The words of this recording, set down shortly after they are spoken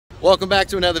Welcome back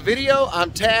to another video.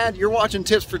 I'm Tad. You're watching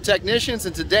Tips for Technicians,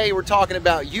 and today we're talking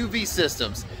about UV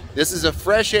systems. This is a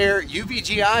Fresh-Aire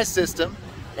UVGI system,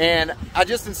 and I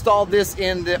just installed this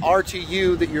in the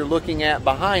RTU that you're looking at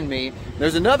behind me.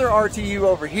 There's another RTU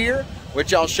over here,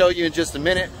 which I'll show you in just a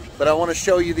minute, but I want to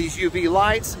show you these UV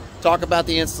lights, talk about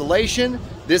the installation.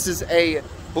 This is a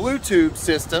blue tube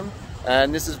system,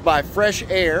 and this is by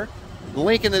Fresh-Aire.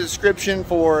 Link in the description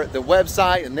for the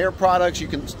website and their products. You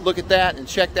can look at that and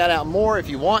check that out more if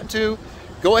you want to.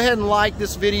 Go ahead and like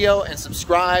this video and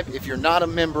subscribe if you're not a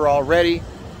member already.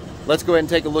 Let's go ahead and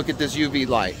take a look at this UV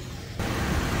light.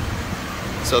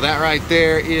 So that right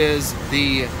there is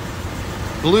the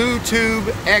Blue Tube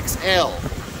XL.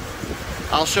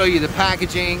 I'll show you the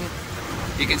packaging.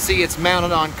 You can see it's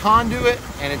mounted on conduit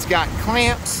and it's got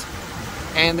clamps.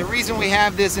 And the reason we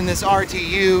have this in this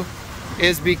RTU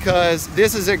is because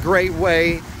this is a great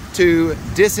way to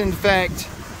disinfect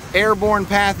airborne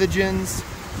pathogens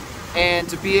and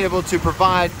to be able to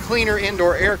provide cleaner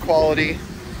indoor air quality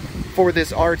for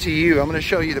this RTU. I'm going to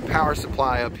show you the power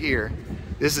supply up here.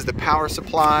 This is the power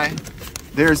supply.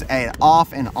 There's an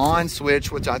off and on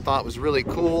switch, which I thought was really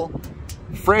cool.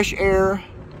 Fresh-Aire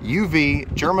UV,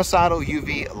 germicidal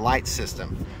UV light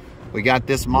system. We got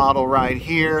this model right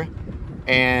here,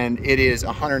 and it is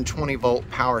 120 volt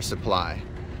power supply.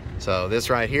 So this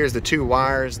right here is the two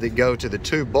wires that go to the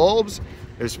two bulbs.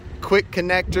 There's quick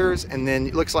connectors, and then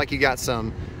it looks like you got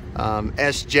some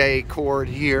SJ cord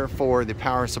here for the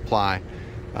power supply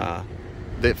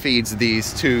that feeds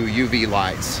these two UV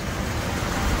lights.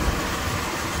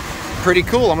 Pretty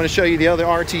cool. I'm going to show you the other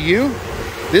RTU.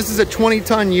 This is a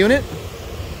 20-ton unit.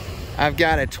 I've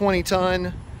got a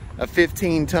 20-ton, a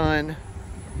 15-ton,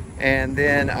 and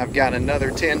then I've got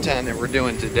another 10-ton that we're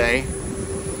doing today.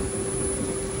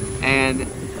 And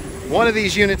one of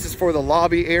these units is for the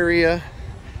lobby area.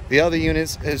 The other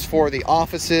unit is for the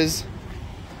offices.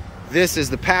 This is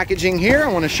the packaging here. I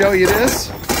want to show you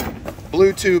this.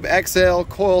 Blue Tube XL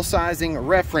coil sizing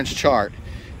reference chart.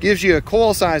 Gives you a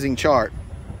coil sizing chart.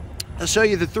 I'll show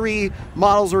you the three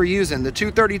models we're using. The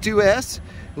 232S,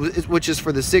 which is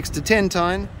for the 6 to 10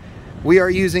 ton. We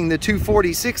are using the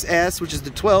 246S, which is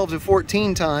the 12 to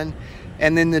 14 ton,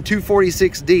 and then the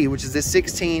 246D, which is the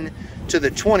 16 to the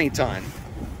 20 ton.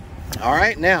 All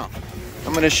right, now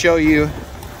I'm going to show you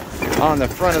on the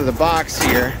front of the box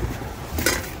here.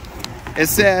 It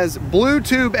says Blue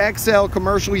Tube XL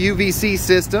Commercial UVC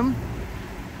System.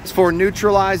 It's for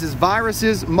neutralizes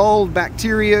viruses, mold,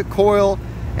 bacteria, coil,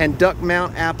 and duct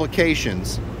mount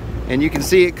applications. And you can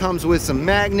see it comes with some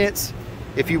magnets.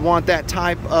 If you want that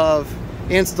type of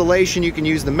installation, you can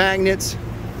use the magnets,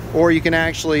 or you can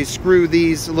actually screw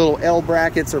these little L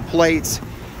brackets or plates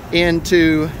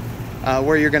into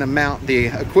where you're going to mount the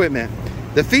equipment.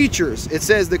 The features, it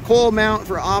says the coil mount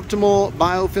for optimal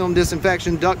biofilm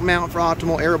disinfection, duct mount for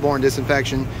optimal airborne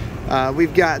disinfection.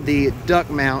 We've got the duct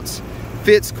mounts.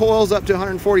 Fits coils up to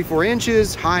 144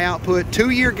 inches, high output,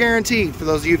 2-year guaranteed for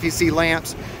those UVC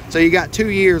lamps. So you got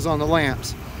 2 years on the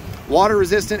lamps. Water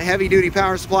resistant, heavy duty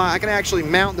power supply. I can actually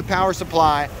mount the power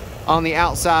supply on the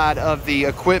outside of the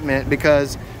equipment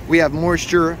because we have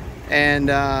moisture and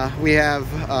we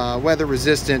have weather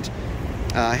resistant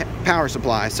power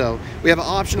supply. So we have an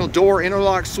optional door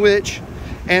interlock switch,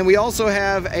 and we also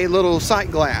have a little sight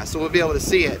glass so we'll be able to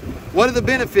see it. What are the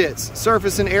benefits?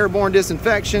 Surface and airborne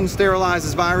disinfection,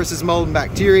 sterilizes viruses, mold, and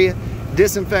bacteria,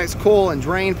 disinfects coil and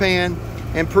drain pan,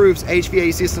 improves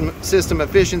HVAC system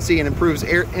efficiency, and improves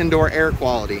indoor air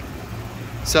quality.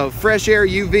 So Fresh-Aire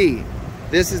UV,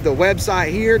 this is the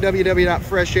website here,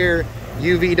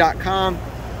 www.freshaireuv.com.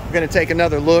 We're going to take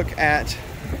another look at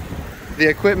the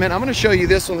equipment. I'm going to show you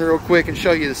this one real quick and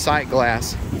show you the sight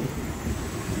glass.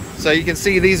 So you can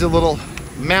see these are little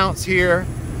mounts here,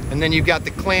 and then you've got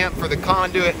the clamp for the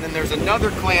conduit, and then there's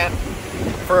another clamp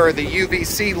for the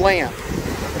UVC lamp.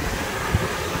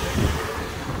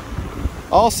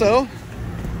 Also,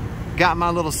 got my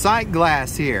little sight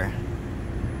glass here.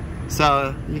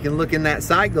 So you can look in that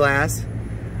sight glass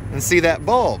and see that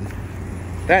bulb.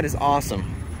 That is awesome.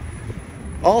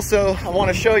 Also, I want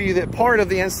to show you that part of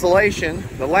the installation,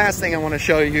 the last thing I want to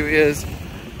show you is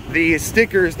the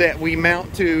stickers that we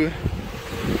mount to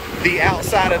the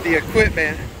outside of the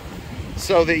equipment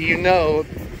so that you know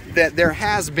that there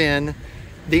has been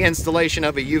the installation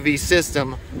of a UV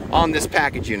system on this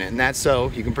package unit, and that's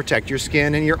so you can protect your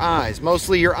skin and your eyes,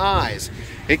 mostly your eyes.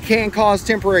 It can cause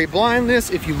temporary blindness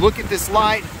if you look at this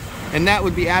light, and that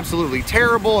would be absolutely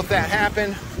terrible if that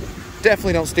happened.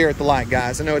 Definitely don't stare at the light,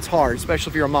 guys. I know it's hard,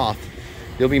 especially if you're a moth.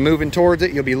 You'll be moving towards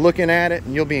it, you'll be looking at it,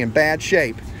 and you'll be in bad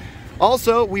shape.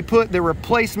 Also, we put the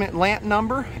replacement lamp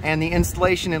number and the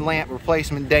installation and lamp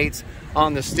replacement dates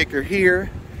on the sticker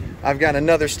here. I've got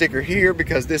another sticker here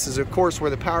because this is of course where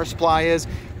the power supply is.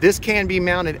 This can be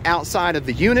mounted outside of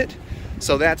the unit,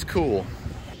 so that's cool.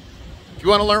 If you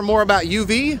want to learn more about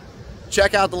UV,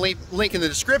 check out the link in the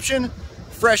description.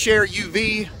 Fresh-Aire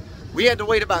UV. We had to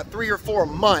wait about 3 or 4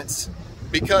 months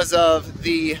because of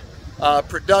the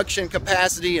production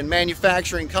capacity and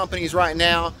manufacturing companies right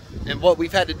now and what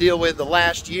we've had to deal with the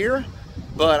last year.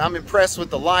 But I'm impressed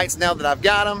with the lights now that I've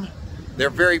got them. They're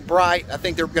very bright. I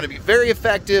think they're going to be very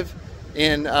effective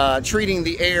in treating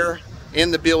the air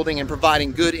in the building and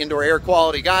providing good indoor air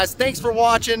quality. Guys, thanks for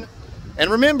watching.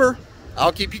 And remember,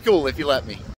 I'll keep you cool if you let me.